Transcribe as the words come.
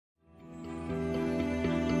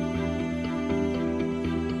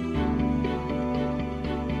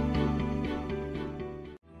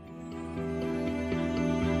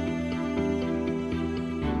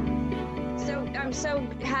I'm so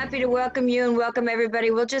happy to welcome you and welcome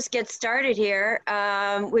everybody. We'll just get started here.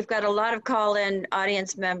 We've got a lot of call-in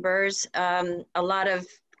audience members, a lot of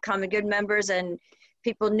Common Good members and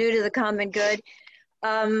people new to the Common Good.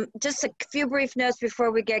 Just a few brief notes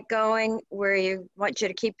before we get going, where you want you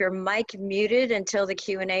to keep your mic muted until the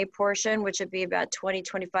Q&A portion, which would be about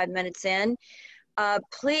 20-25 minutes in.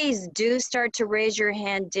 Please do start to raise your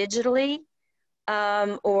hand digitally.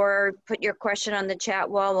 Or put your question on the chat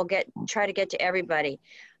wall. We'll try to get to everybody.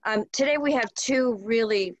 Today we have two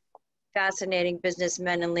really fascinating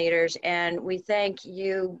businessmen and leaders, and we thank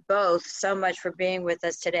you both so much for being with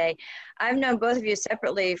us today. I've known both of you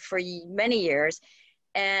separately for many years,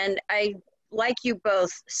 and I like you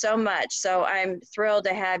both so much, so I'm thrilled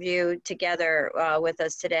to have you together with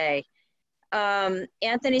us today.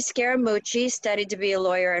 Anthony Scaramucci studied to be a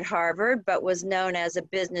lawyer at Harvard, but was known as a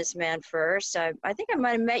businessman first. I think I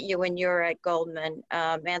might have met you when you were at Goldman,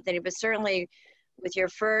 Anthony, but certainly with your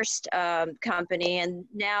first company, and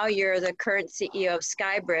now you're the current CEO of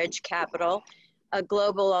Skybridge Capital, a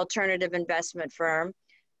global alternative investment firm.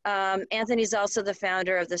 Anthony's also the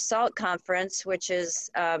founder of the SALT Conference, which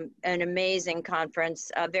is an amazing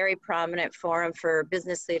conference, a very prominent forum for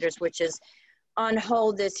business leaders, which is on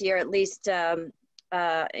hold this year, at least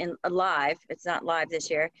live. It's not live this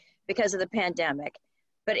year because of the pandemic.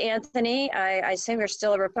 But Anthony, I assume you're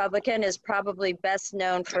still a Republican, is probably best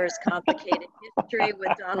known for his complicated history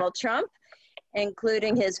with Donald Trump,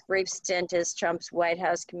 including his brief stint as Trump's White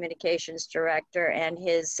House communications director and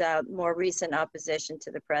his more recent opposition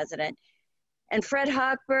to the president. And Fred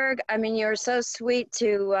Hochberg, I mean, you're so sweet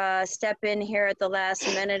to step in here at the last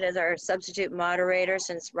minute as our substitute moderator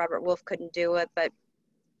since Robert Wolf couldn't do it. But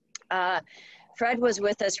Fred was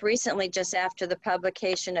with us recently just after the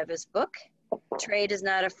publication of his book, Trade is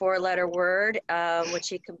Not a Four-Letter Word, which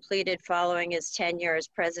he completed following his tenure as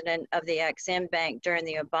president of the Exim Bank during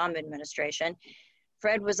the Obama administration.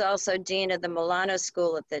 Fred was also dean of the Milano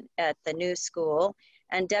School at the New School,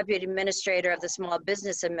 and deputy administrator of the Small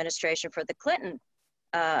Business Administration for the Clinton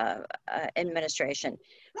administration.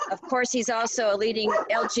 Of course, he's also a leading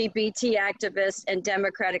LGBT activist and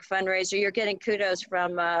Democratic fundraiser. You're getting kudos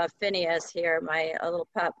from Phineas here, my little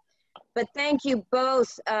pup. But thank you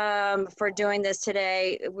both for doing this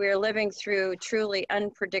today. We're living through truly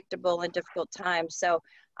unpredictable and difficult times. So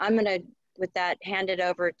I'm gonna, with that, hand it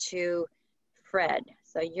over to Fred.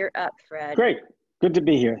 So you're up, Fred. Great, good to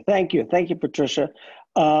be here. Thank you, Patricia.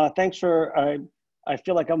 Thanks for, I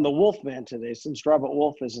feel like I'm the Wolf man today since Robert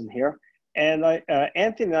Wolf isn't here. And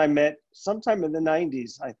Anthony and I met sometime in the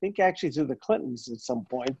 90s, I think actually through the Clintons at some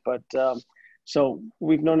point, but so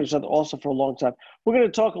we've known each other also for a long time. We're gonna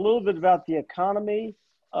talk a little bit about the economy.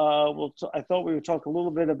 I thought we would talk a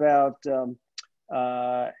little bit about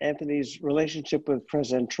Anthony's relationship with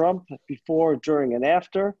President Trump before, during, and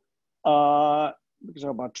after. We can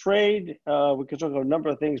talk about trade. We can talk about a number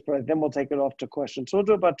of things, but then we'll take it off to questions. So we'll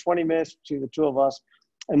do about 20 minutes between the two of us,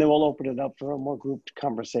 and then we'll open it up for a more grouped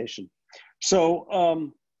conversation.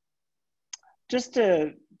 So just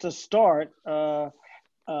to start,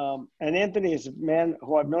 and Anthony is a man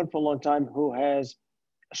who I've known for a long time who has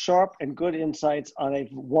sharp and good insights on a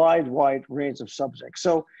wide range of subjects.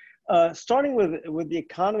 So starting with the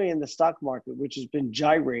economy and the stock market, which has been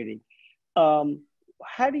gyrating,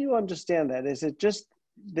 how do you understand that? Is it just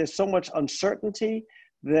there's so much uncertainty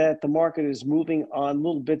that the market is moving on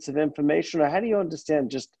little bits of information, or how do you understand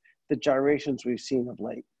just the gyrations we've seen of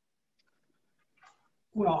late?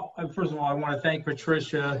 Well, first of all, I want to thank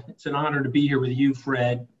Patricia. It's an honor to be here with you,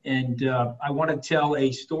 Fred. And I want to tell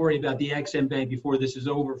a story about the Exim Bank before this is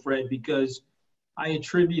over, Fred, because I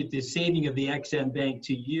attribute the saving of the Exim Bank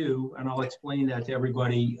to you, and I'll explain that to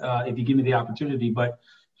everybody if you give me the opportunity. But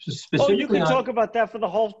specifically, you can talk about that for the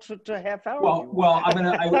whole half hour. Well,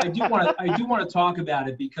 I do want to talk about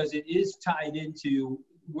it because it is tied into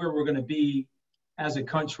where we're going to be as a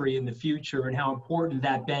country in the future and how important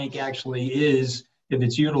that bank actually is if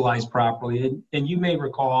it's utilized properly. And you may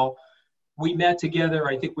recall, we met together.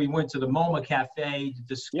 I think we went to the MoMA Cafe to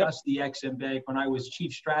discuss the Exim Bank when I was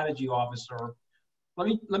Chief Strategy Officer.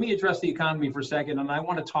 Let me address the economy for a second, and I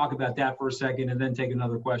want to talk about that for a second and then take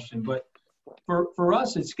another question. But for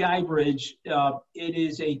us at Skybridge, it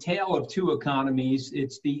is a tale of two economies.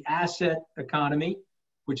 It's the asset economy,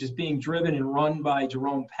 which is being driven and run by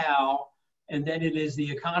Jerome Powell, and then it is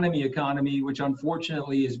the economy, which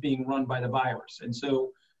unfortunately is being run by the virus. And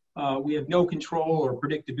so we have no control or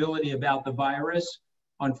predictability about the virus.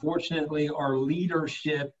 Unfortunately, our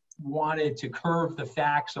leadership wanted to curve the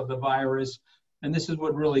facts of the virus, and this is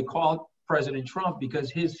what really caught President Trump,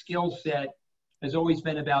 because his skill set has always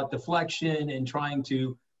been about deflection and trying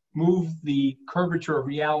to move the curvature of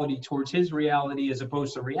reality towards his reality as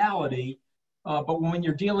opposed to reality. But when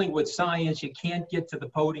you're dealing with science, you can't get to the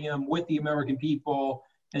podium with the American people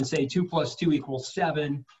and say 2 + 2 =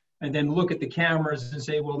 7, and then look at the cameras and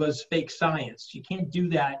say, well, that's fake science. You can't do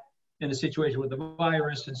that in a situation with the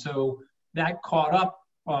virus. And so that caught up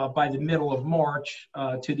by the middle of March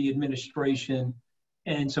to the administration.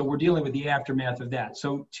 And so we're dealing with the aftermath of that.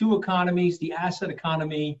 So two economies, the asset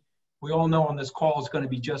economy, we all know on this call is going to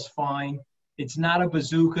be just fine. It's not a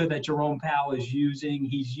bazooka that Jerome Powell is using.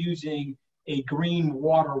 He's using a green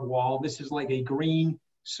water wall. This is like a green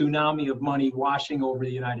tsunami of money washing over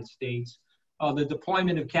the United States. The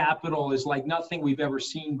deployment of capital is like nothing we've ever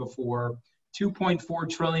seen before. 2.4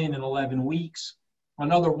 trillion in 11 weeks,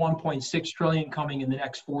 another 1.6 trillion coming in the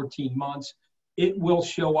next 14 months. It will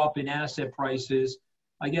show up in asset prices.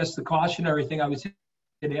 I guess the cautionary thing I would say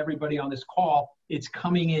to everybody on this call, it's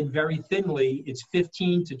coming in very thinly. It's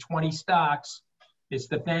 15 to 20 stocks. It's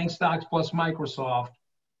the FANG stocks plus Microsoft.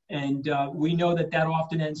 And we know that that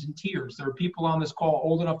often ends in tears. There are people on this call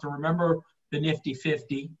old enough to remember the Nifty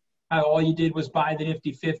 50. How all you did was buy the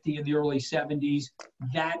Nifty 50 in the early 70s.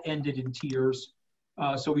 That ended in tears.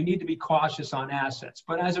 So we need to be cautious on assets.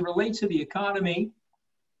 But as it relates to the economy,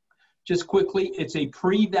 just quickly, it's a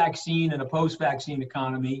pre-vaccine and a post-vaccine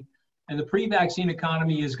economy. And the pre-vaccine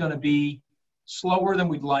economy is going to be slower than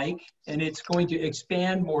we'd like, and it's going to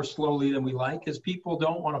expand more slowly than we like because people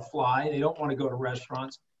don't want to fly. They don't want to go to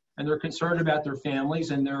restaurants, and they're concerned about their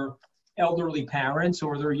families and their elderly parents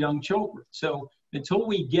or their young children. So until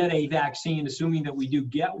we get a vaccine, assuming that we do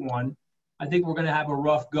get one, I think we're going to have a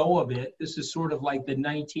rough go of it. This is sort of like the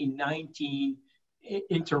 1919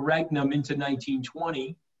 interregnum into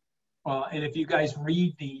 1920. And if you guys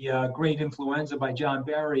read the Great Influenza by John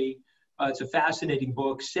Barry, it's a fascinating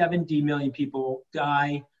book. 70 million people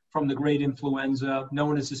die from the Great Influenza,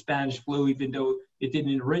 known as the Spanish flu, even though it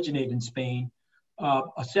didn't originate in Spain.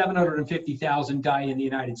 750,000 died in the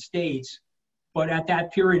United States. But at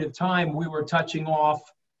that period of time, we were touching off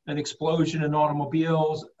an explosion in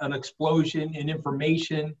automobiles, an explosion in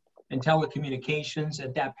information and telecommunications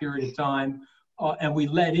at that period of time. And we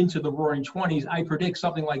led into the Roaring 20s. I predict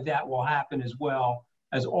something like that will happen as well,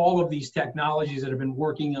 as all of these technologies that have been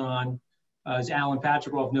working on, as Alan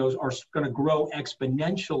Patrickroff knows, are going to grow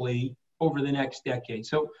exponentially over the next decade.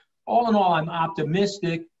 So all in all, I'm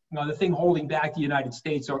optimistic. The thing holding back the United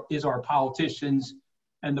States is our politicians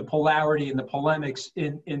and the polarity and the polemics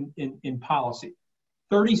in policy.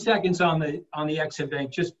 30 seconds on the Ex-Im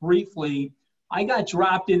Bank, just briefly. I got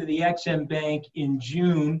dropped into the Ex-Im Bank in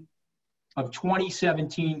June of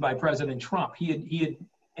 2017 by President Trump. He had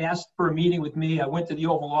asked for a meeting with me. I went to the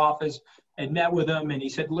Oval Office and met with him, and he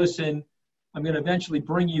said, listen, I'm going to eventually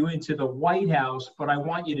bring you into the White House, but I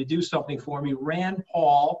want you to do something for me. Rand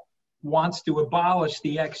Paul wants to abolish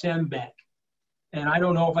the Ex-Im Bank. And I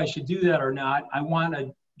don't know if I should do that or not. I want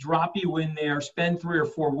to drop you in there, spend 3 or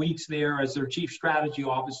 4 weeks there as their chief strategy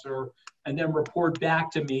officer, and then report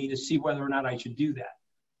back to me to see whether or not I should do that.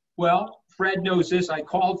 Well, Fred knows this. I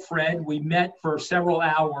called Fred. We met for several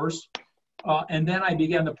hours. And then I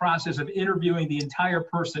began the process of interviewing the entire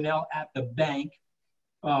personnel at the bank.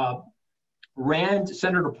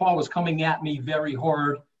 Senator Paul was coming at me very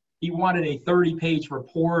hard. He wanted a 30-page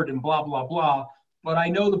report and blah, blah, blah. But I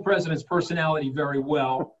know the president's personality very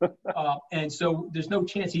well. And so there's no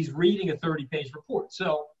chance he's reading a 30-page report.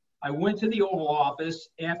 So I went to the Oval Office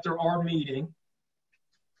after our meeting,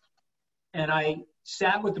 and I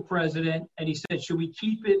sat with the president, and he said, should we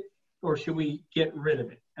keep it or should we get rid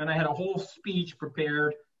of it? And I had a whole speech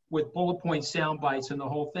prepared with bullet point sound bites and the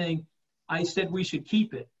whole thing. I said we should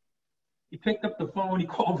keep it. He picked up the phone, he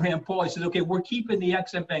called Rand Paul, he said, okay, we're keeping the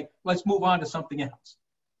Ex-Im Bank, let's move on to something else.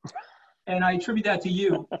 And I attribute that to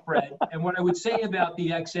you, Fred. And what I would say about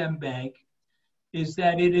the Ex-Im Bank is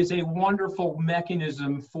that it is a wonderful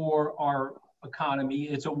mechanism for our economy.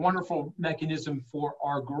 It's a wonderful mechanism for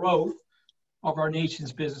our growth of our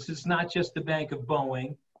nation's business. It's not just the Bank of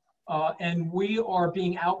Boeing. And we are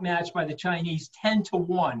being outmatched by the Chinese 10 to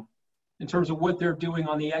 1 in terms of what they're doing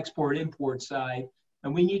on the export-import side.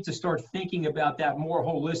 And we need to start thinking about that more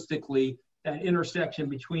holistically, that intersection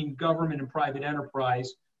between government and private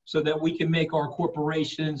enterprise, so that we can make our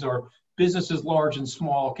corporations, our businesses large and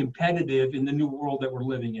small, competitive in the new world that we're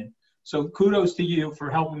living in. So kudos to you for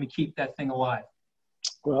helping me keep that thing alive.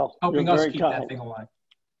 Well, helping us keep that thing alive.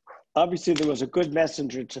 Obviously, there was a good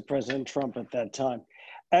messenger to President Trump at that time.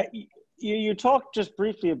 You talked just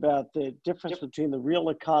briefly about the difference between the real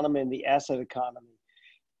economy and the asset economy.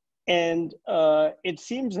 And it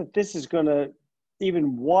seems that this is going to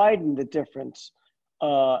even widen the difference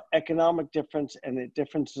economic difference and the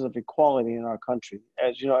differences of equality in our country.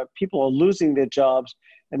 As you know, people are losing their jobs,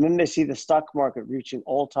 and then they see the stock market reaching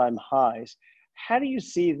all-time highs. How do you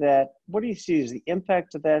see that? What do you see as the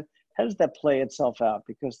impact of that? How does that play itself out?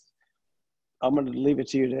 Because I'm going to leave it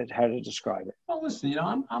to you to how to describe it. Well, listen, you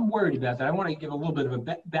know, I'm worried about that. I want to give a little bit of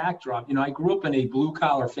a backdrop. You know, I grew up in a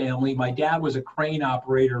blue-collar family. My dad was a crane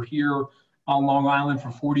operator here on Long Island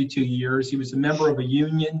for 42 years. He was a member of a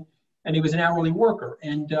union, and he was an hourly worker.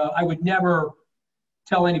 And I would never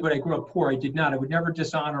tell anybody I grew up poor. I did not. I would never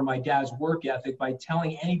dishonor my dad's work ethic by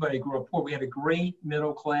telling anybody I grew up poor. We had a great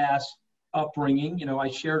middle-class upbringing. You know, I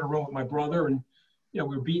shared a room with my brother, and, you know,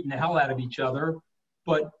 we were beating the hell out of each other.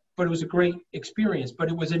 But it was a great experience. But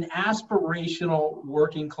it was an aspirational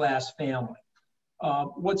working-class family.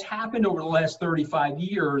 What's happened over the last 35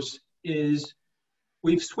 years is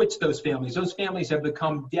we've switched those families. Those families have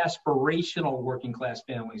become desperational working-class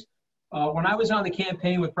families. When I was on the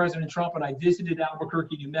campaign with President Trump and I visited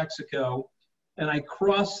Albuquerque, New Mexico, and I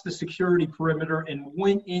crossed the security perimeter and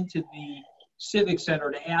went into the Civic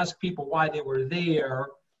Center to ask people why they were there,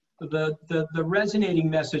 the resonating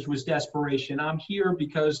message was desperation. I'm here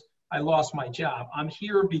because I lost my job. I'm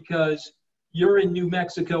here because you're in New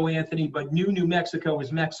Mexico, Anthony, but New Mexico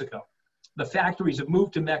is Mexico. The factories have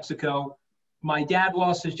moved to Mexico. My dad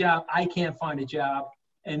lost his job. I can't find a job.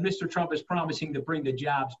 And Mr. Trump is promising to bring the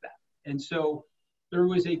jobs back. And so there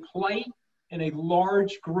was a plight in a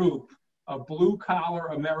large group of blue-collar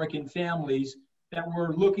American families that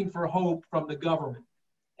were looking for hope from the government.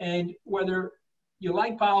 And whether you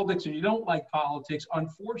like politics or you don't like politics,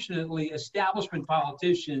 unfortunately, establishment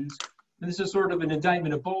politicians, and this is sort of an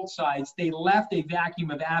indictment of both sides, they left a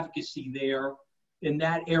vacuum of advocacy there in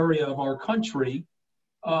that area of our country.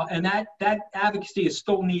 And that advocacy is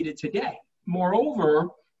still needed today. Moreover,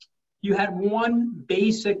 you had one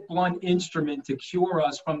basic blunt instrument to cure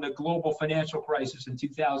us from the global financial crisis in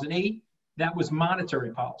 2008. That was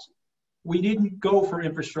monetary policy. We didn't go for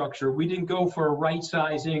infrastructure. We didn't go for a right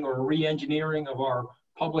sizing or a re-engineering of our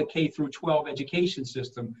public K through 12 education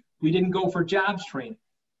system. We didn't go for jobs training.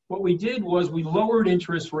 What we did was we lowered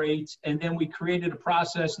interest rates, and then we created a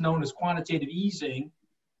process known as quantitative easing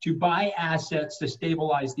to buy assets to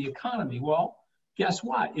stabilize the economy. Well, guess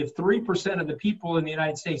what? If 3% of the people in the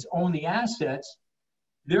United States own the assets,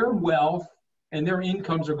 their wealth and their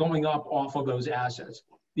incomes are going up off of those assets.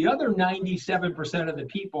 The other 97% of the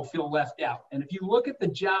people feel left out. And if you look at the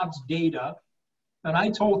jobs data, and I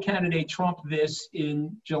told candidate Trump this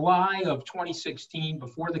in July of 2016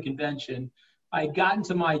 before the convention, I had gotten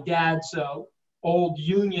to my dad's old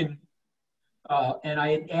union and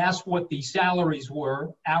I had asked what the salaries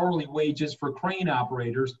were, hourly wages for crane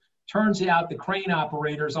operators. Turns out the crane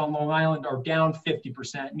operators on Long Island are down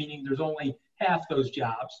 50%, meaning there's only half those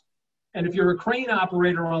jobs. And if you're a crane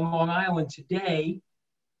operator on Long Island today,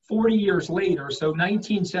 40 years later, so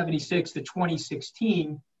 1976 to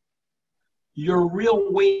 2016, your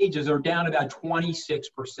real wages are down about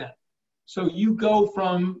 26%. So you go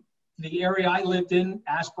from the area I lived in,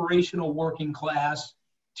 aspirational working class,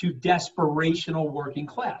 to desperational working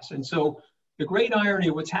class. And so the great irony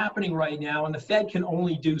of what's happening right now, and the Fed can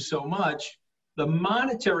only do so much, the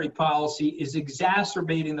monetary policy is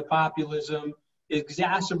exacerbating the populism,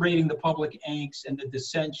 exacerbating the public angst and the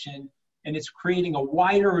dissension, and it's creating a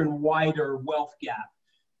wider and wider wealth gap.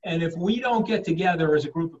 And if we don't get together as a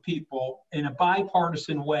group of people in a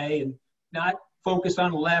bipartisan way and not focus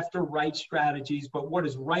on left or right strategies, but what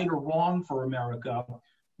is right or wrong for America,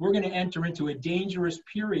 we're going to enter into a dangerous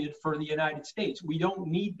period for the United States. We don't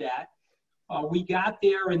need that. We got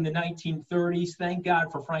there in the 1930s. Thank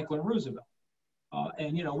God for Franklin Roosevelt.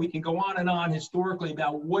 And, you know, we can go on and on historically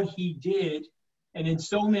about what he did. And in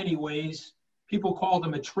so many ways, people called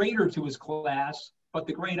him a traitor to his class. But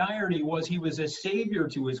the great irony was he was a savior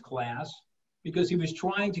to his class because he was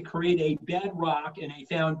trying to create a bedrock and a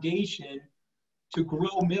foundation to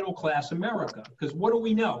grow middle-class America. Because what do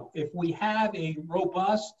we know? If we have a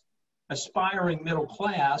robust, aspiring middle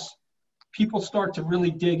class, people start to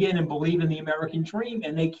really dig in and believe in the American dream,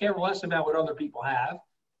 and they care less about what other people have,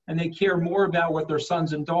 and they care more about what their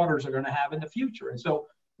sons and daughters are going to have in the future. And so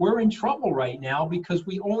we're in trouble right now because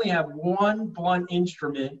we only have one blunt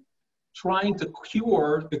instrument trying to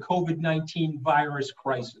cure the COVID-19 virus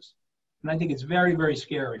crisis. And I think it's very, very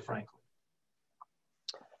scary, frankly.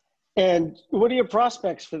 And what are your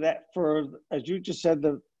prospects for that, for, as you just said,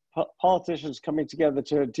 the politicians coming together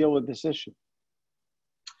to deal with this issue?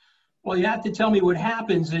 Well, you have to tell me what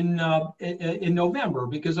happens in November,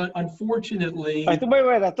 because unfortunately. Wait.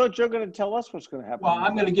 I thought you were going to tell us what's going to happen. Well,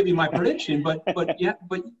 I'm going to give you my prediction, but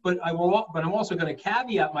I'm also going to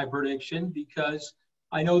caveat my prediction because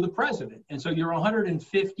I know the president. And so you're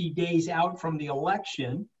 150 days out from the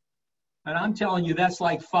election. And I'm telling you, that's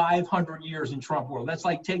like 500 years in Trump world. That's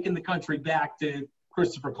like taking the country back to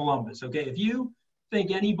Christopher Columbus. Okay, if you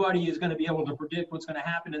think anybody is going to be able to predict what's going to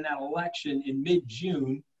happen in that election in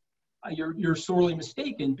mid-June, you're sorely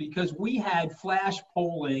mistaken, because we had flash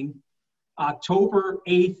polling October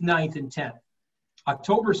 8th, 9th, and 10th.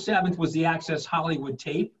 October 7th was the Access Hollywood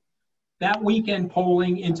tape. That weekend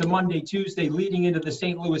polling into Monday, Tuesday, leading into the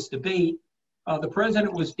St. Louis debate, the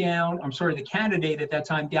president was down, the candidate at that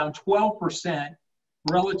time, down 12%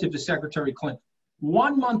 relative to Secretary Clinton.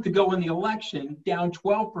 1 month ago in the election, down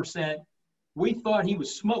 12%, we thought he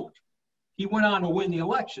was smoked. He went on to win the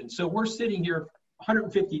election. So we're sitting here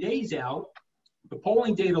 150 days out. The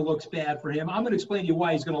polling data looks bad for him. I'm going to explain to you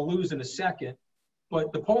why he's going to lose in a second.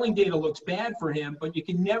 But the polling data looks bad for him, but you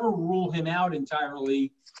can never rule him out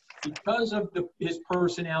entirely because of his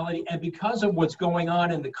personality and because of what's going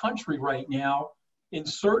on in the country right now, in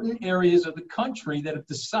certain areas of the country that have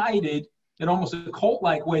decided in almost a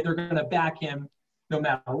cult-like way they're going to back him no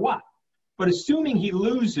matter what. But assuming he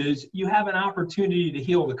loses, you have an opportunity to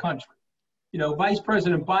heal the country. You know, Vice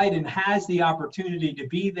President Biden has the opportunity to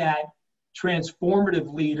be that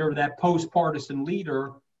transformative leader, that post-partisan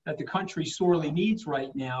leader that the country sorely needs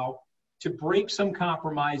right now, to break some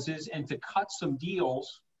compromises and to cut some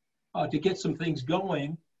deals, to get some things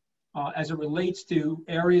going as it relates to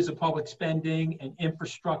areas of public spending and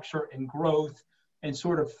infrastructure and growth and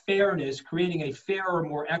sort of fairness, creating a fairer,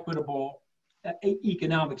 more equitable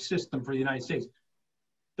economic system for the United States.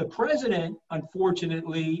 The president,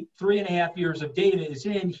 unfortunately, 3.5 years of data is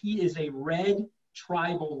in, he is a red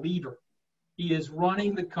tribal leader. He is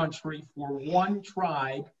running the country for one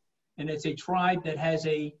tribe, and it's a tribe that has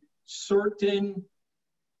a certain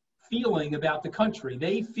feeling about the country.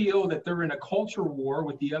 They feel that they're in a culture war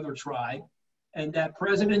with the other tribe, and that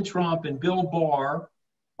President Trump and Bill Barr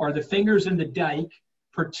are the fingers in the dike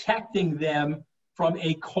protecting them from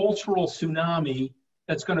a cultural tsunami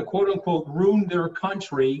that's going to, quote unquote, ruin their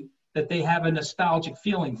country that they have a nostalgic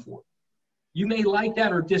feeling for. You may like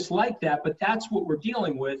that or dislike that, but that's what we're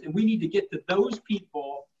dealing with. And we need to get to those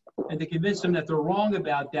people and to convince them that they're wrong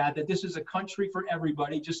about that, that this is a country for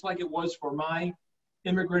everybody, just like it was for my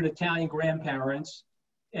immigrant Italian grandparents,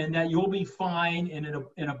 and that you'll be fine in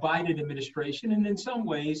a Biden administration. And in some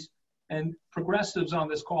ways, and progressives on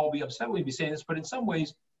this call will be upset with me saying this, but in some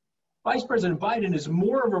ways, Vice President Biden is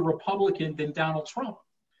more of a Republican than Donald Trump.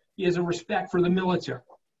 He has a respect for the military.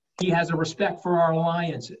 He has a respect for our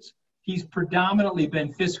alliances. He's predominantly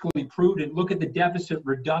been fiscally prudent. Look at the deficit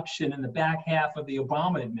reduction in the back half of the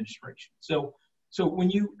Obama administration. So when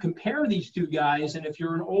you compare these two guys, and if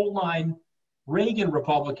you're an old line Reagan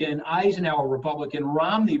Republican, Eisenhower Republican,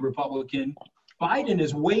 Romney Republican, Biden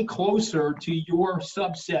is way closer to your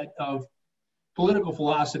subset of political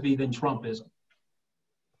philosophy than Trumpism.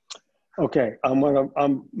 Okay,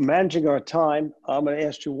 I'm managing our time. I'm going to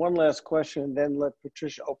ask you one last question and then let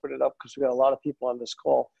Patricia open it up because we got a lot of people on this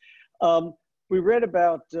call. We read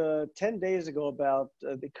about 10 days ago about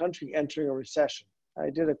the country entering a recession. I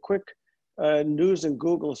did a quick news and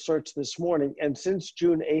Google search this morning, and since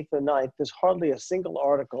June 8th or 9th, there's hardly a single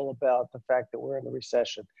article about the fact that we're in a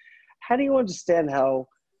recession. How do you understand how,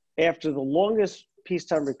 after the longest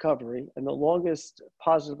peacetime recovery and the longest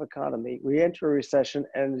positive economy, we enter a recession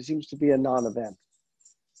and it seems to be a non-event?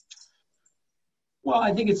 Well,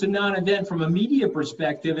 I think it's a non-event from a media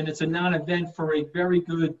perspective, and it's a non-event for a very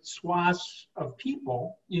good swath of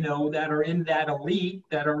people, you know, that are in that elite,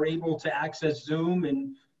 that are able to access Zoom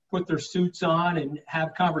and put their suits on and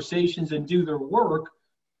have conversations and do their work.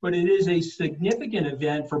 But it is a significant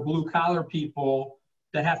event for blue-collar people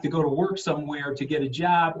that have to go to work somewhere to get a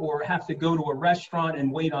job, or have to go to a restaurant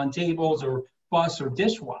and wait on tables or bus or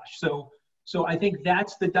dishwash. So I think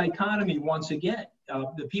that's the dichotomy once again.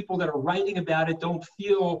 The people that are writing about it don't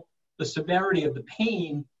feel the severity of the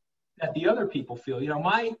pain that the other people feel. You know,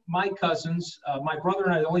 my cousins, my brother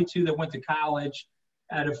and I, the only two that went to college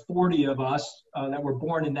out of 40 of us that were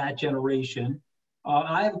born in that generation.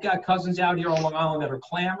 I've got cousins out here on Long Island that are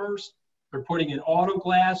clammers. They're putting in auto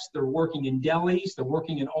glass. They're working in delis. They're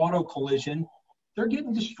working in auto collision. They're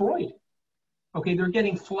getting destroyed. Okay, they're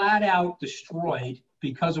getting flat out destroyed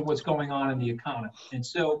because of what's going on in the economy. And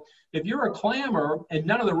so if you're a clammer and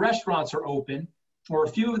none of the restaurants are open, or a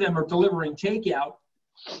few of them are delivering takeout,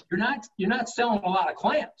 you're not selling a lot of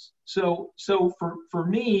clams. So for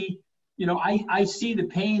me, you know, I see the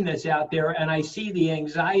pain that's out there, and I see the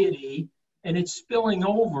anxiety, and it's spilling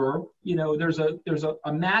over. You know, there's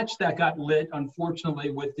a match that got lit, unfortunately,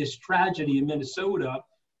 with this tragedy in Minnesota,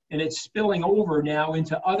 and it's spilling over now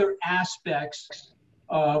into other aspects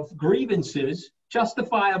of grievances,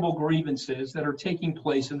 justifiable grievances that are taking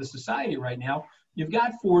place in the society right now. You've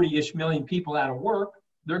got 40-ish million people out of work.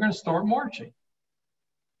 They're going to start marching.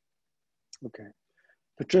 Okay.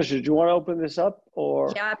 Patricia, do you want to open this up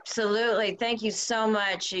or? Yeah, absolutely. Thank you so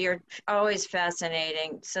much. You're always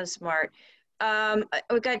fascinating. So smart.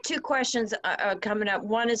 We've got two questions coming up.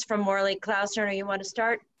 One is from Morley Klausner. You want to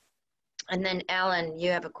start? And then Ellen,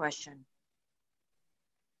 you have a question.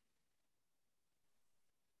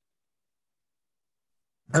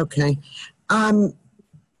 Okay.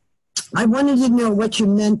 I wanted to know what you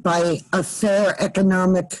meant by a fair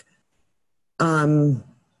economic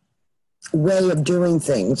way of doing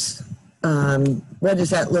things. What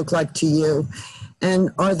does that look like to you?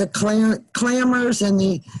 And are the clamors and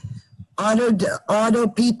the auto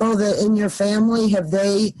people that in your family, have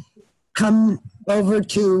they come over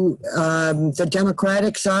to the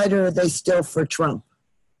Democratic side, or are they still for Trump?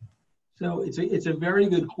 So it's a very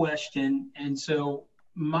good question. And so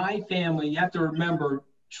my family, you have to remember,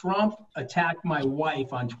 Trump attacked my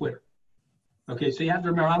wife on Twitter. Okay, so you have to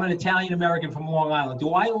remember, I'm an Italian American from Long Island.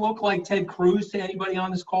 Do I look like Ted Cruz to anybody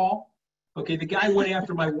on this call? Okay, the guy went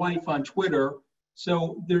after my wife on Twitter.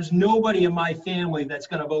 So there's nobody in my family that's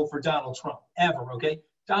going to vote for Donald Trump, ever, okay?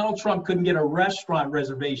 Donald Trump couldn't get a restaurant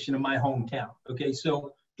reservation in my hometown, okay?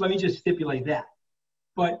 So let me just stipulate that.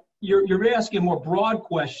 But you're asking a more broad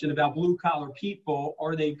question about blue-collar people.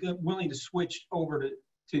 Are they willing to switch over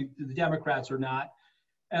to the Democrats or not?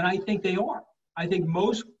 And I think they are. I think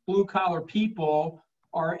most blue-collar people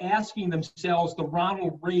are asking themselves the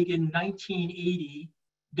Ronald Reagan 1980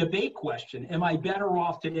 debate question. Am I better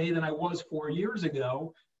off today than I was 4 years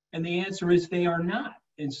ago? And the answer is they are not.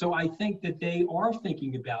 And so I think that they are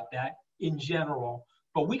thinking about that in general.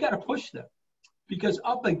 But we got to push them, because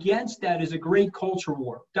up against that is a great culture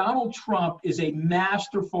war. Donald Trump is a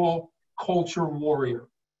masterful culture warrior.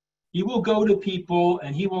 He will go to people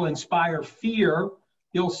and he will inspire fear.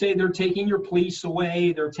 He'll say they're taking your police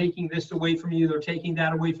away, they're taking this away from you, they're taking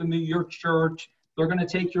that away from you, your church, they're going to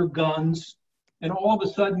take your guns. And all of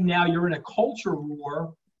a sudden now you're in a culture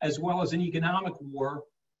war as well as an economic war.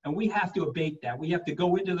 And we have to abate that. We have to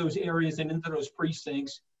go into those areas and into those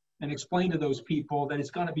precincts and explain to those people that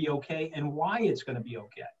it's going to be okay and why it's going to be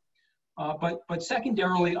okay. But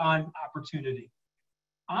secondarily, on opportunity.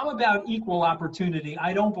 I'm about equal opportunity.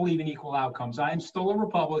 I don't believe in equal outcomes. I'm still a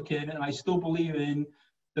Republican, and I still believe in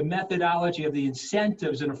the methodology of the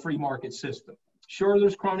incentives in a free market system. Sure,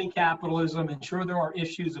 there's crony capitalism, and sure, there are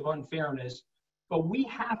issues of unfairness, but we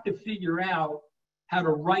have to figure out how to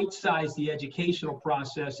right-size the educational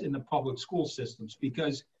process in the public school systems,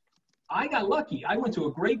 because I got lucky. I went to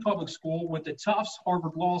a great public school, went to Tufts,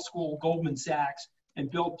 Harvard Law School, Goldman Sachs, and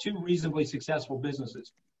built 2 reasonably successful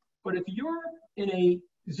businesses. But if you're in a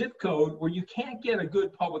zip code where you can't get a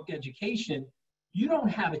good public education, you don't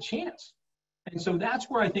have a chance. And so that's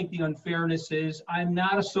where I think the unfairness is. I'm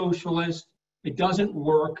not a socialist. It doesn't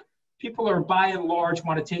work. People are, by and large,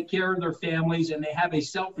 want to take care of their families, and they have a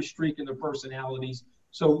selfish streak in their personalities.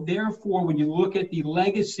 So therefore, when you look at the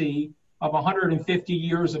legacy of 150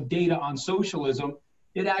 years of data on socialism,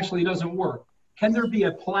 it actually doesn't work. Can there be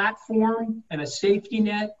a platform and a safety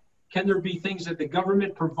net? Can there be things that the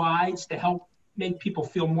government provides to help make people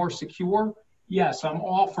feel more secure? Yes, I'm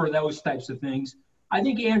all for those types of things. I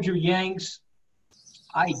think Andrew Yang's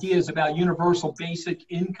ideas about universal basic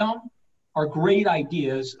income are great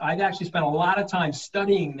ideas. I've actually spent a lot of time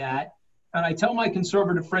studying that. And I tell my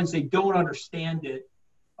conservative friends they don't understand it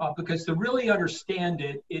because to really understand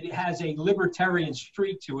it, it has a libertarian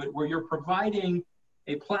streak to it where you're providing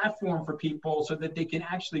a platform for people so that they can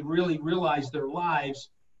actually really realize their lives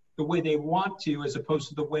the way they want to, as opposed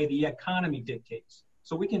to the way the economy dictates.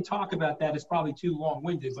 So we can talk about that. It's probably too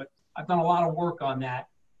long-winded, but I've done a lot of work on that.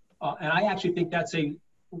 And I actually think that's a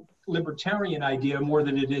libertarian idea more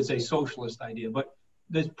than it is a socialist idea. But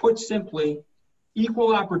put simply,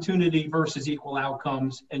 equal opportunity versus equal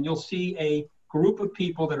outcomes, and you'll see a group of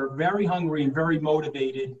people that are very hungry and very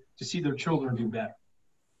motivated to see their children do better.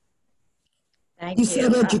 Thank you. You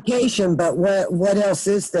said education, but what else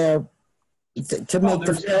is there to make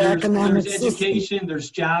the fair economic system? There's education,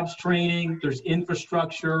 there's jobs training, there's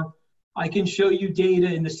infrastructure. I can show you data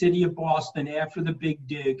in the city of Boston after the big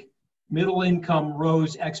dig. Middle income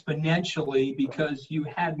rose exponentially because you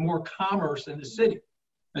had more commerce in the city.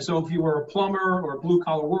 And so if you were a plumber or a blue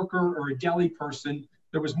collar worker or a deli person,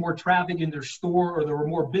 there was more traffic in their store or there were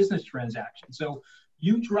more business transactions. So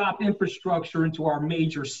you drop infrastructure into our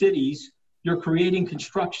major cities, you're creating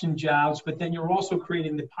construction jobs, but then you're also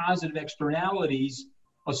creating the positive externalities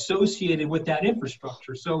associated with that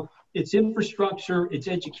infrastructure. So it's infrastructure, it's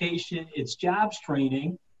education, it's jobs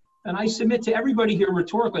training. And I submit to everybody here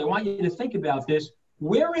rhetorically, I want you to think about this.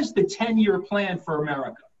 Where is the 10-year plan for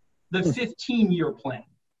America? The 15-year plan?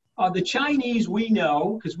 The Chinese, we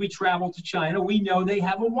know, because we travel to China, we know they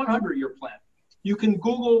have a 100-year plan. You can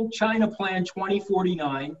Google China Plan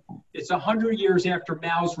 2049. It's 100 years after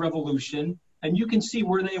Mao's revolution, and you can see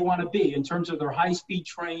where they want to be in terms of their high-speed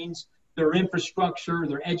trains, their infrastructure,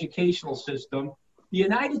 their educational system. The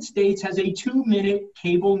United States has a 2-minute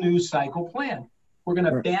cable news cycle plan. We're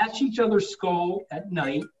going to bash each other's skull at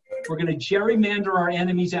night. We're going to gerrymander our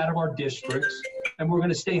enemies out of our districts, and we're going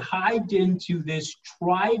to stay hived into this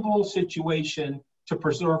tribal situation to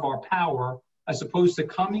preserve our power, as opposed to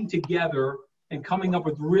coming together and coming up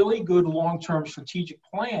with really good long-term strategic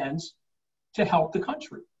plans to help the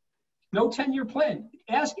country. No 10-year plan.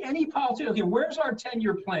 Ask any politician, okay, where's our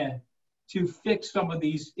 10-year plan to fix some of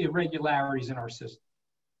these irregularities in our system?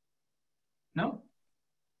 No.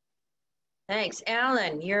 Thanks.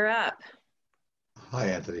 Alan, you're up. Hi,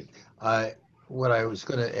 Anthony. What I was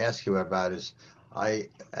going to ask you about is I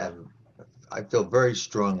feel very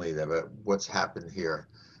strongly about what's happened here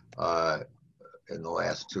in the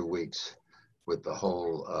last 2 weeks with the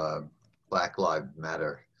whole Black Lives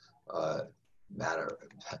Matter matter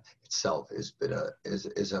itself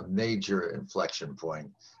is a major inflection point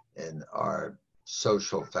in our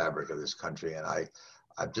social fabric of this country. And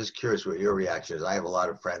I'm just curious what your reaction is. I have a lot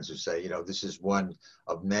of friends who say, you know, this is one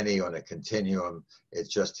of many on a continuum. It's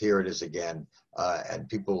just here it is again, and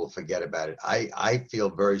people will forget about it. I feel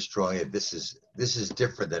very strongly that this is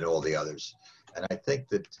different than all the others, and I think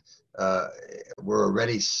that we're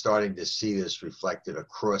already starting to see this reflected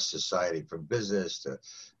across society, from business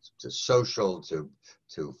to social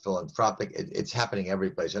to philanthropic. It's happening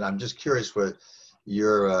every place, and I'm just curious what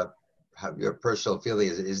your personal feeling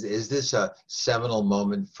is. Is this a seminal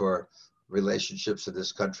moment for relationships in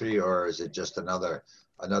this country, or is it just another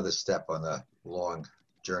step on the long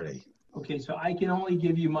journey? Okay, so I can only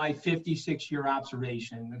give you my 56-year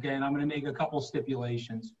observation. Okay, and I'm going to make a couple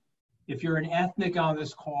stipulations. If you're an ethnic on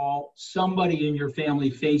this call, somebody in your family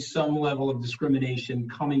faced some level of discrimination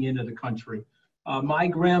coming into the country. My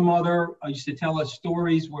grandmother used to tell us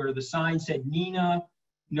stories where the sign said, Nina,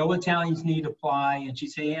 no Italians need apply. And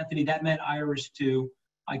she'd say, Anthony, that meant Irish too.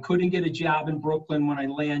 I couldn't get a job in Brooklyn when I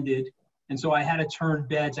landed. And so I had to turn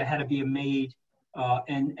beds. I had to be a maid.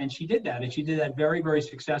 And she did that. And she did that very, very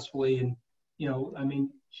successfully. And, you know, I mean,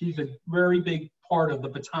 she's a very big part of the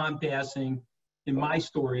baton passing in my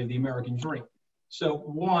story of the American dream. So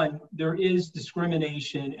one, there is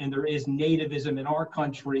discrimination and there is nativism in our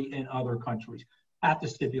country and other countries. I have to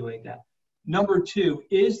stipulate that. Number two,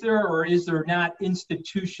 is there or is there not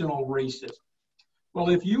institutional racism? Well,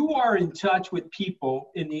 if you are in touch with people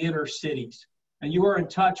in the inner cities and you are in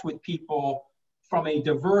touch with people from a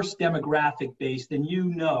diverse demographic base, then you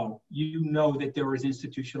know that there is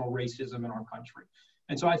institutional racism in our country.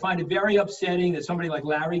 And so I find it very upsetting that somebody like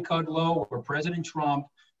Larry Kudlow or President Trump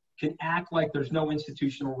can act like there's no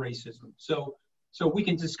institutional racism. So we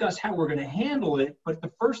can discuss how we're going to handle it, but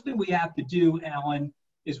the first thing we have to do, Alan,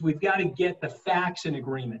 is we've got to get the facts in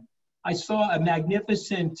agreement. I saw a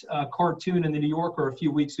magnificent cartoon in the New Yorker a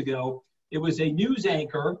few weeks ago. It was a news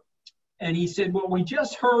anchor, and he said, well, we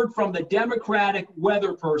just heard from the Democratic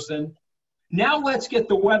weather person. Now let's get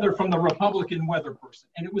the weather from the Republican weather person.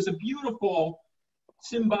 And it was a beautiful,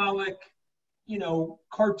 symbolic, you know,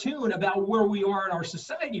 cartoon about where we are in our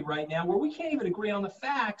society right now, where we can't even agree on the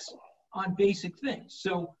facts on basic things.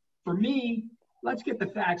 So for me, let's get the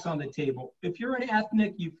facts on the table. If you're an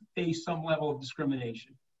ethnic, you face some level of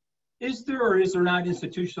discrimination. Is there or is there not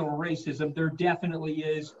institutional racism? There definitely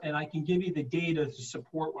is, and I can give you the data to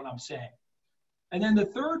support what I'm saying. And then the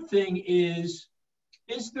third thing is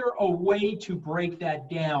there a way to break that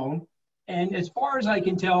down? And as far as I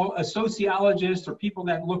can tell, a sociologist or people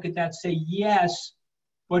that look at that say yes,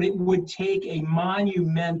 but it would take a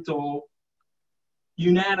monumental,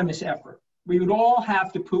 unanimous effort. We would all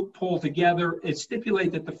have to pull together and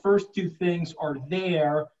stipulate that the first two things are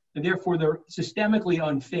there, and therefore they're systemically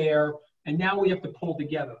unfair, and now we have to pull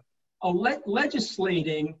together.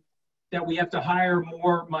 Legislating that we have to hire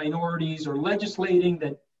more minorities, or legislating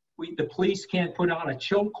that the police can't put on a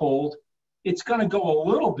chokehold, it's going to go a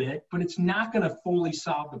little bit, but it's not going to fully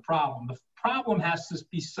solve the problem. The problem has to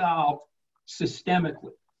be solved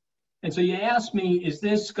systemically. And so you ask me, is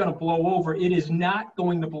this going to blow over? It is not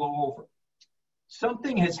going to blow over.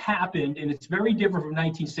 Something has happened, and it's very different from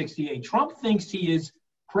 1968. Trump thinks he is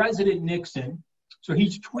President Nixon, so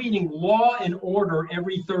he's tweeting law and order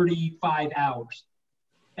every 35 hours.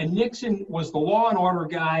 And Nixon was the law and order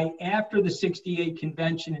guy after the 68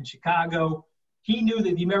 convention in Chicago. He knew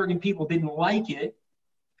that the American people didn't like it.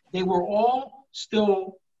 They were all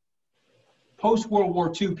still post-World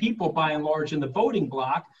War II people, by and large, in the voting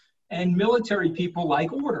bloc, and military people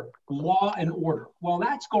like order, law and order. Well,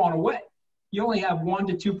 that's gone away. You only have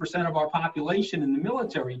 1% to 2% of our population in the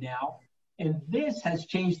military now, and this has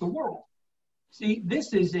changed the world. See,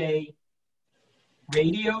 this is a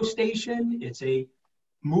radio station, it's a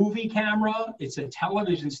movie camera, it's a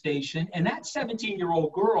television station, and that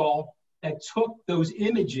 17-year-old girl that took those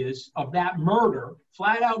images of that murder,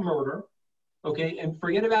 flat out murder, okay, and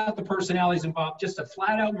forget about the personalities involved, just a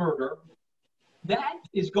flat out murder, that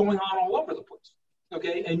is going on all over the place,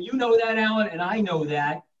 okay? And you know that, Alan, and I know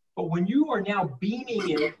that, but when you are now beaming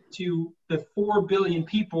it to the 4 billion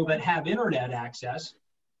people that have internet access,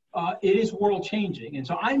 it is world changing. And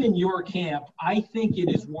so I'm in your camp. I think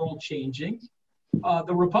it is world changing.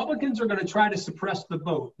 The Republicans are going to try to suppress the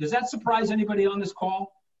vote. Does that surprise anybody on this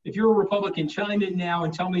call? If you're a Republican, chime in now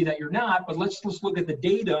and tell me that you're not, but let's look at the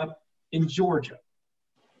data in Georgia.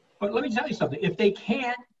 But let me tell you something. If they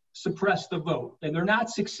can't suppress the vote and they're not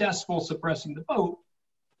successful suppressing the vote,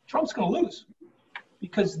 Trump's going to lose,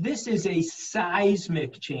 because this is a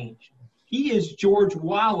seismic change. He is George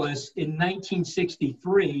Wallace in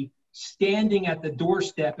 1963, standing at the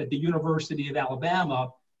doorstep at the University of Alabama,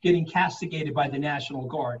 getting castigated by the National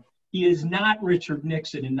Guard. He is not Richard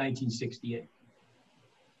Nixon in 1968.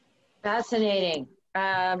 Fascinating.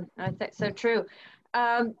 I think so true.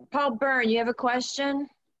 Paul Byrne, you have a question?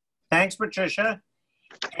 Thanks, Patricia.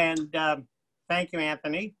 And thank you,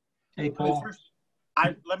 Anthony. Hey, Paul.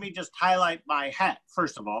 Let me just highlight my hat,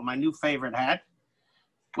 first of all, my new favorite hat,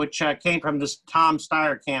 which came from this Tom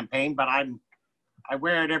Steyer campaign, but I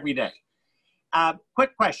wear it every day.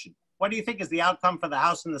 Quick question. What do you think is the outcome for the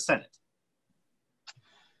House and the Senate?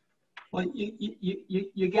 Well,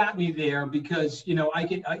 you got me there, because,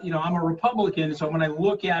 I'm a Republican. So when I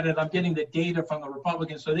look at it, I'm getting the data from the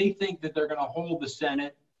Republicans. So they think that they're going to hold the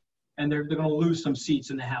Senate and they're going to lose some seats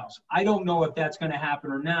in the House. I don't know if that's going to happen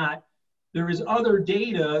or not. There is other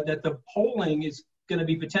data that the polling is going to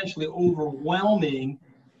be potentially overwhelming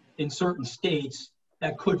in certain states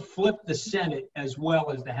that could flip the Senate as well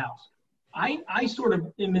as the House. I sort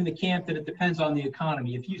of am in the camp that it depends on the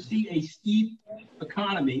economy. If you see a steep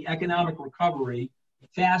economic recovery,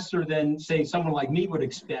 faster than, say, someone like me would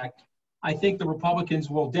expect, I think the Republicans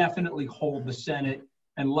will definitely hold the Senate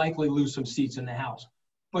and likely lose some seats in the House.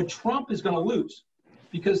 But Trump is going to lose,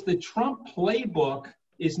 because the Trump playbook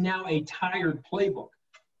is now a tired playbook.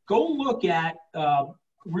 Go look at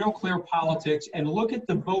Real Clear Politics and look at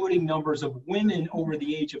the voting numbers of women over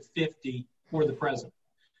the age of 50 for the president.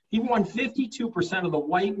 He won 52% of the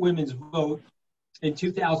white women's vote in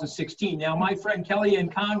 2016. Now, my friend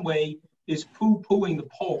Kellyanne Conway is poo-pooing the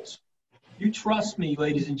polls. You trust me,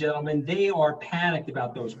 ladies and gentlemen, they are panicked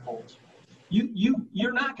about those polls.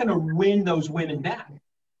 You're not going to win those women back.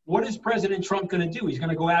 What is President Trump going to do? He's going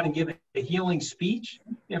to go out and give a healing speech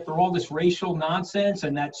after all this racial nonsense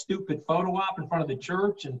and that stupid photo op in front of the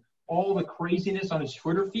church and all the craziness on his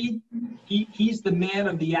Twitter feed? He's the man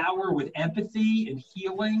of the hour with empathy and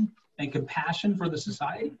healing and compassion for the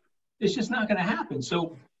society. It's just not going to happen.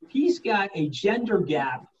 So he's got a gender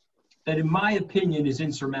gap that, in my opinion, is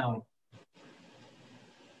insurmountable.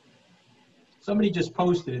 Somebody just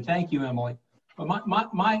posted it. Thank you, Emily. But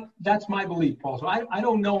that's my belief, Paul. So I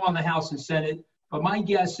don't know on the House and Senate, but my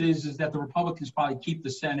guess is that the Republicans probably keep the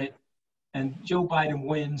Senate and Joe Biden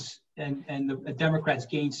wins and the Democrats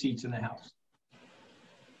gain seats in the House.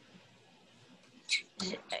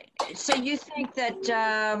 So you think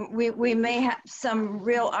that we may have some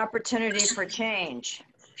real opportunity for change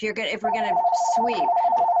if we're gonna sweep?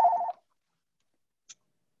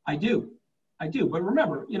 I do. But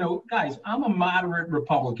remember, guys, I'm a moderate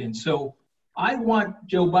Republican, so I want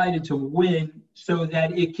Joe Biden to win so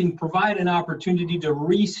that it can provide an opportunity to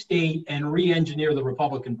restate and re-engineer the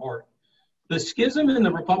Republican Party. The schism in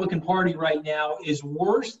the Republican Party right now is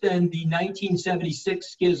worse than the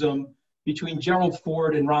 1976 schism between Gerald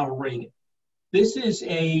Ford and Ronald Reagan. This is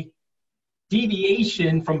a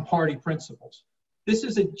deviation from party principles. This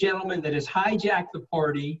is a gentleman that has hijacked the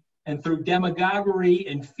party, and through demagoguery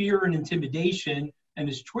and fear and intimidation and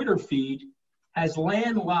his Twitter feed, has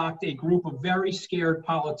landlocked a group of very scared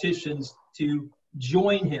politicians to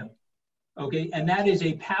join him, okay? And that is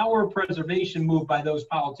a power preservation move by those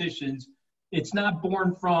politicians. It's not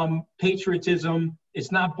born from patriotism.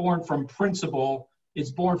 It's not born from principle.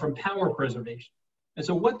 It's born from power preservation. And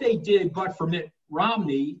so what they did, but for Mitt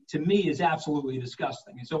Romney, to me, is absolutely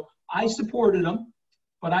disgusting. And so I supported him.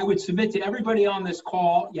 But I would submit to everybody on this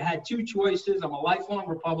call, you had two choices. I'm a lifelong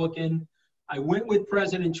Republican. I went with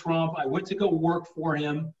President Trump. I went to go work for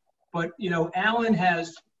him. But, you know, Alan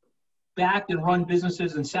has backed and run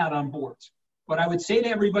businesses and sat on boards. But I would say to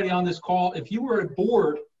everybody on this call, if you were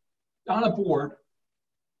on a board,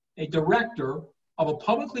 a director of a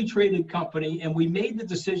publicly traded company, and we made the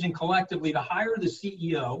decision collectively to hire the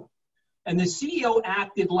CEO, and the CEO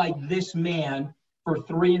acted like this man for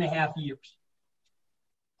 3.5 years.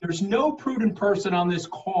 There's no prudent person on this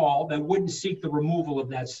call that wouldn't seek the removal of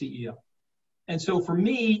that CEO. And so for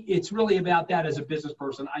me, it's really about that as a business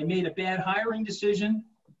person. I made a bad hiring decision.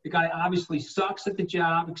 The guy obviously sucks at the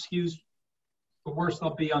job. Excuse the worst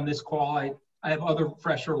I'll be on this call. I have other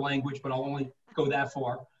fresher language, but I'll only go that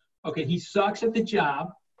far. Okay, he sucks at the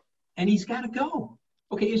job, and he's got to go.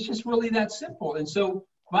 Okay, it's just really that simple. And so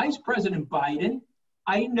Vice President Biden,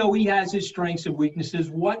 I know he has his strengths and weaknesses.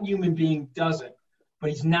 What human being doesn't? But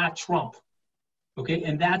he's not Trump. Okay,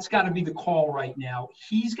 and that's got to be the call right now.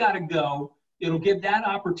 He's got to go. It'll give that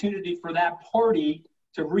opportunity for that party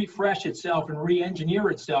to refresh itself and re-engineer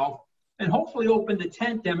itself and hopefully open the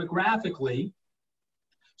tent demographically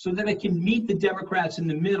so that it can meet the Democrats in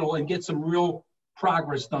the middle and get some real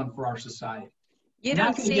progress done for our society. You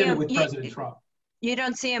don't see him with President Trump. You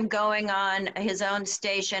don't see him going on his own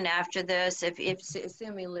station after this, if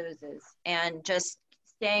assume he loses, and just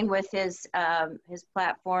staying with his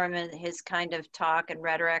platform and his kind of talk and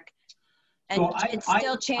rhetoric, and so it's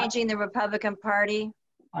still changing the Republican Party.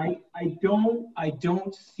 I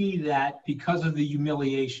don't see that because of the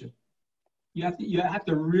humiliation. You have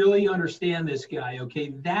to really understand this guy, okay?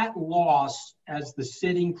 That loss as the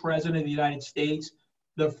sitting president of the United States,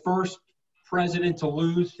 the first president to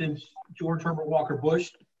lose since George Herbert Walker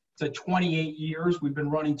Bush, it's 28 years, we've been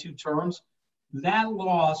running 2 terms. That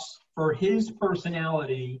loss for his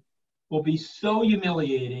personality will be so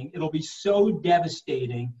humiliating, it'll be so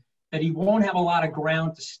devastating that he won't have a lot of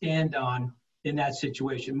ground to stand on in that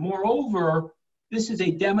situation. Moreover, this is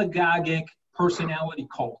a demagogic personality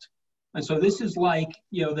cult. And so this is like,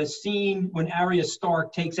 you know, the scene when Arya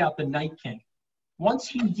Stark takes out the Night King. Once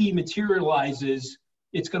he dematerializes,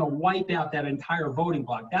 it's going to wipe out that entire voting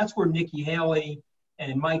bloc. That's where Nikki Haley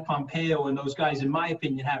and Mike Pompeo and those guys, in my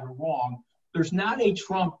opinion, have it wrong. There's not a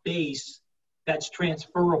Trump base that's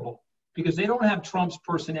transferable because they don't have Trump's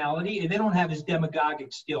personality and they don't have his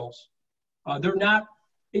demagogic skills. They're not,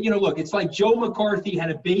 you know, look, it's like Joe McCarthy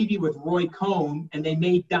had a baby with Roy Cohn and they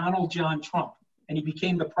made Donald John Trump and he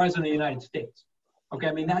became the president of the United States. Okay,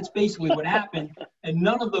 I mean, that's basically what happened. And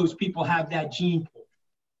none of those people have that gene pool.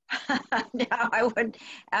 No, I would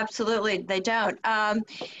absolutely. They don't.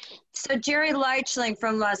 So Jerry Leichling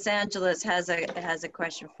from Los Angeles has a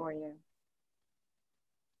question for you.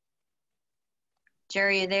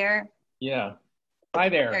 Jerry, you there? Yeah. Hi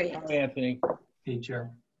there. Hi, Anthony. Hey, Jerry.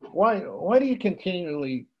 Why do you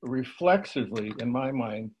continually, reflexively, in my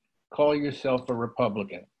mind, call yourself a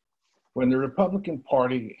Republican when the Republican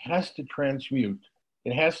Party has to transmute,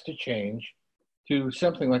 it has to change to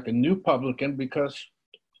something like a new publican because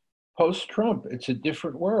post-Trump, it's a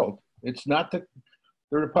different world. It's not the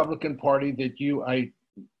Republican Party that you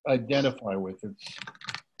identify with.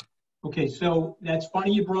 Okay, so that's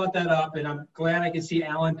funny you brought that up, and I'm glad I can see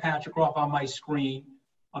Alan Patrickoff on my screen.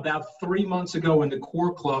 About 3 months ago in the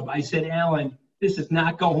Core Club, I said, Alan, this is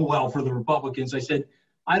not going well for the Republicans. I said,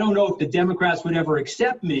 I don't know if the Democrats would ever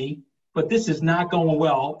accept me, but this is not going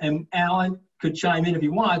well. And Alan could chime in if he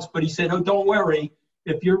wants, but he said, oh, don't worry.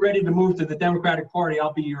 If you're ready to move to the Democratic Party,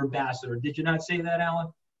 I'll be your ambassador. Did you not say that, Alan?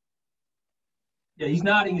 Yeah, he's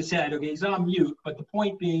nodding his head. Okay, he's on mute. But the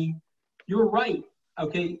point being, you're right.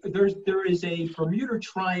 Okay, there is a Bermuda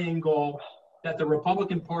Triangle that the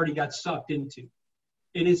Republican Party got sucked into.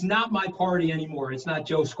 It is not my party anymore. It's not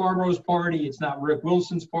Joe Scarborough's party. It's not Rick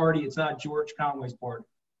Wilson's party. It's not George Conway's party.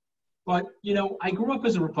 But, you know, I grew up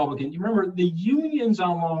as a Republican. You remember the unions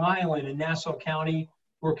on Long Island and Nassau County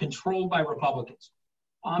were controlled by Republicans.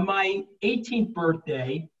 On my 18th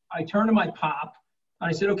birthday, I turned to my pop and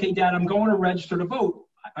I said, okay, Dad, I'm going to register to vote.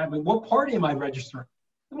 I mean, what party am I registering?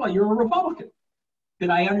 Well, you're a Republican. Did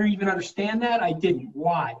I even understand that? I didn't.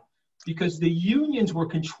 Why? Because the unions were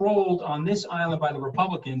controlled on this island by the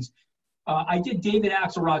Republicans. I did David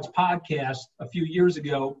Axelrod's podcast a few years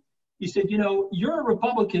ago. He said, you know, you're a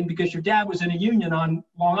Republican because your dad was in a union on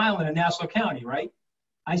Long Island in Nassau County, right?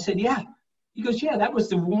 I said, yeah. He goes, yeah, that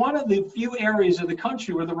was one of the few areas of the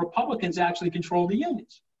country where the Republicans actually controlled the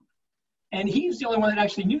unions. And he's the only one that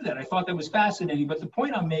actually knew that. I thought that was fascinating. But the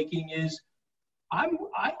point I'm making is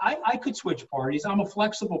I could switch parties. I'm a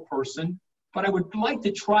flexible person. but I would like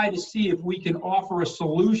to try to see if we can offer a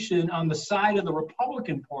solution on the side of the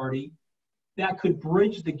Republican Party that could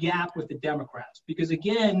bridge the gap with the Democrats. Because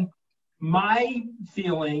again, my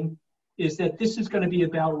feeling is that this is going to be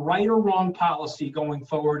about right or wrong policy going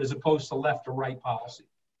forward as opposed to left or right policy.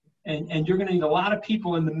 And you're going to need a lot of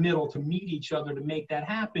people in the middle to meet each other to make that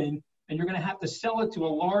happen. And you're going to have to sell it to a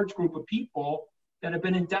large group of people that have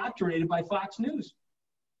been indoctrinated by Fox News.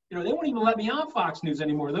 You know, they won't even let me on Fox News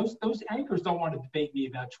anymore. Those anchors don't want to debate me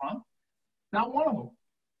about Trump. Not one of them.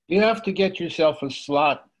 You have to get yourself a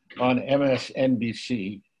slot on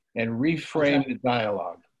MSNBC and reframe the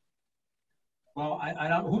dialogue. Well, I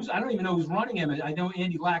don't even know who's running him. I know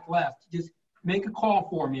Andy Lack left. Just make a call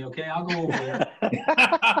for me, okay? I'll go over there.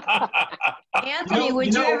 Anthony,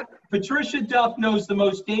 would you? Patricia Duff knows the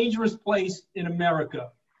most dangerous place in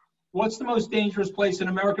America. What's the most dangerous place in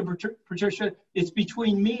America, Patricia? It's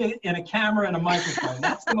between me and a camera and a microphone.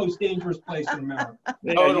 That's the most dangerous place in America.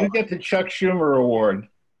 Yeah, you get the Chuck Schumer Award.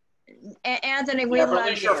 Anthony, we Yeah, love but at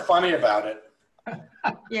least you. you're funny about it.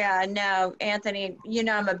 Yeah, no, Anthony, you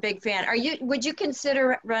know I'm a big fan. Would you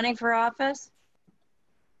consider running for office?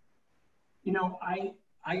 You know, I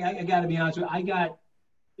got to be honest with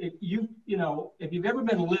you. If you've ever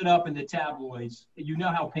been lit up in the tabloids, you know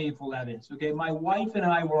how painful that is. Okay, my wife and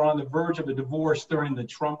I were on the verge of a divorce during the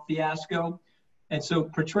Trump fiasco, and so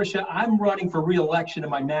Patricia, I'm running for re-election in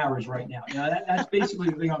my marriage right now. You know, that's basically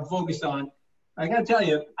the thing I'm focused on. I got to tell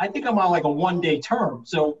you, I think I'm on like a one-day term,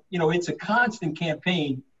 so you know it's a constant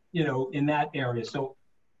campaign. You know, in that area. So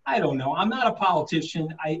I don't know. I'm not a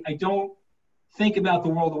politician. I don't think about the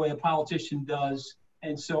world the way a politician does.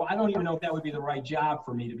 And so I don't even know if that would be the right job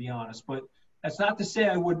for me, to be honest. But that's not to say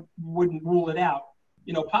I wouldn't rule it out.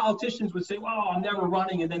 You know, politicians would say, well, I'm never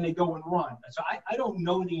running, and then they go and run. So I don't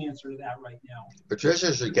know the answer to that right now.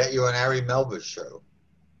 Patricia should get you on Ari Melba's show.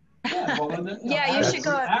 Yeah, well, You should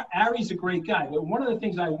go. Ari's a great guy. But one of the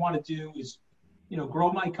things I want to do is, you know,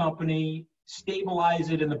 grow my company, stabilize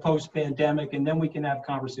it in the post-pandemic, and then we can have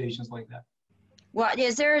conversations like that. Well,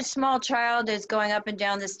 is there a small child that's going up and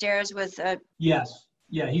down the stairs with a... Yes.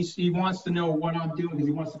 Yeah, he wants to know what I'm doing because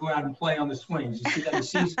he wants to go out and play on the swings. You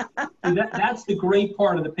see that? That's the great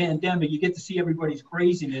part of the pandemic. You get to see everybody's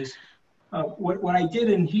craziness. What I did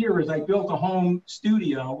in here is I built a home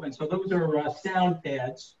studio, and so those are sound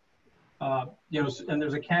pads. You know, and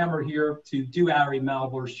there's a camera here to do Ari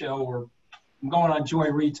Melber's show, or I'm going on Joy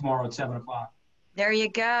Reid tomorrow at 7 o'clock. There you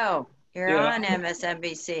go. You're on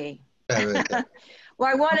MSNBC. Well,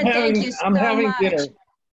 I want to thank you so much. Dinner.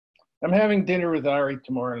 I'm having dinner with Ari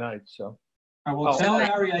tomorrow night, so. I will tell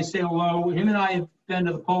Ari I say hello. Him and I have been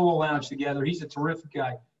to the Polo Lounge together. He's a terrific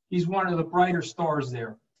guy. He's one of the brighter stars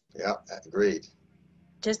there. Yeah, agreed.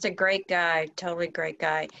 Just a great guy, totally great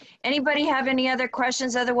guy. Anybody have any other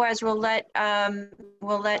questions? Otherwise, we'll let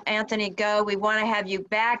Anthony go. We want to have you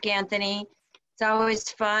back, Anthony. It's always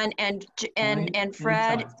fun. And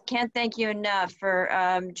Fred, can't thank you enough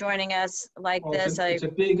for joining us like this. It's a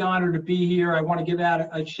big honor to be here. I want to give out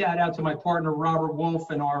a shout out to my partner, Robert Wolf,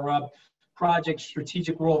 and our project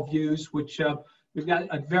Strategic Worldviews, which we've got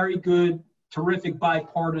a very good, terrific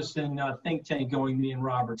bipartisan think tank going, me and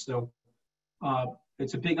Robert. So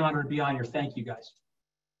it's a big honor to be on here. Thank you, guys.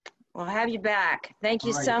 We'll have you back. Thank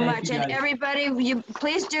you so much. And everybody,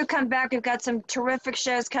 please do come back. We've got some terrific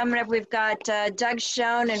shows coming up. We've got Doug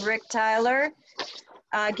Schoen and Rick Tyler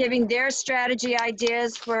giving their strategy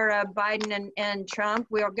ideas for Biden and Trump.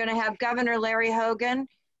 We are going to have Governor Larry Hogan,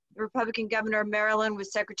 the Republican governor of Maryland, with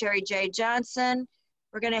Secretary Jay Johnson.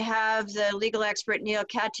 We're going to have the legal expert Neil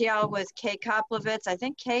Katyal with Kay Koplovitz. I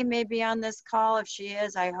think Kay may be on this call. If she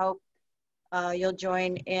is, I hope you'll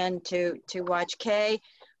join in to watch Kay.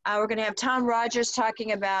 We're going to have Tom Rogers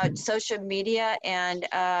talking about social media and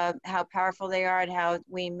how powerful they are and how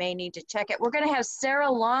we may need to check it. We're going to have Sarah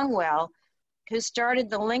Longwell, who started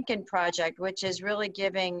the Lincoln Project, which is really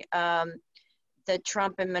giving the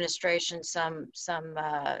Trump administration some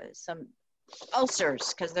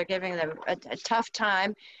ulcers because they're giving them a tough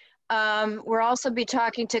time. We'll also be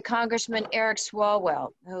talking to Congressman Eric Swalwell,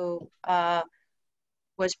 who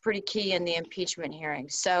was pretty key in the impeachment hearing.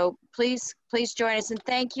 So please join us. And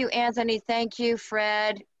thank you, Anthony. Thank you,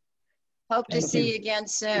 Fred. Hope to see you again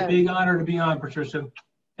soon. It's a big honor to be on, Patricia.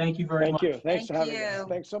 Thank you very much. Thank you. Thanks for having you. us.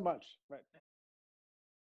 Thanks so much. Right.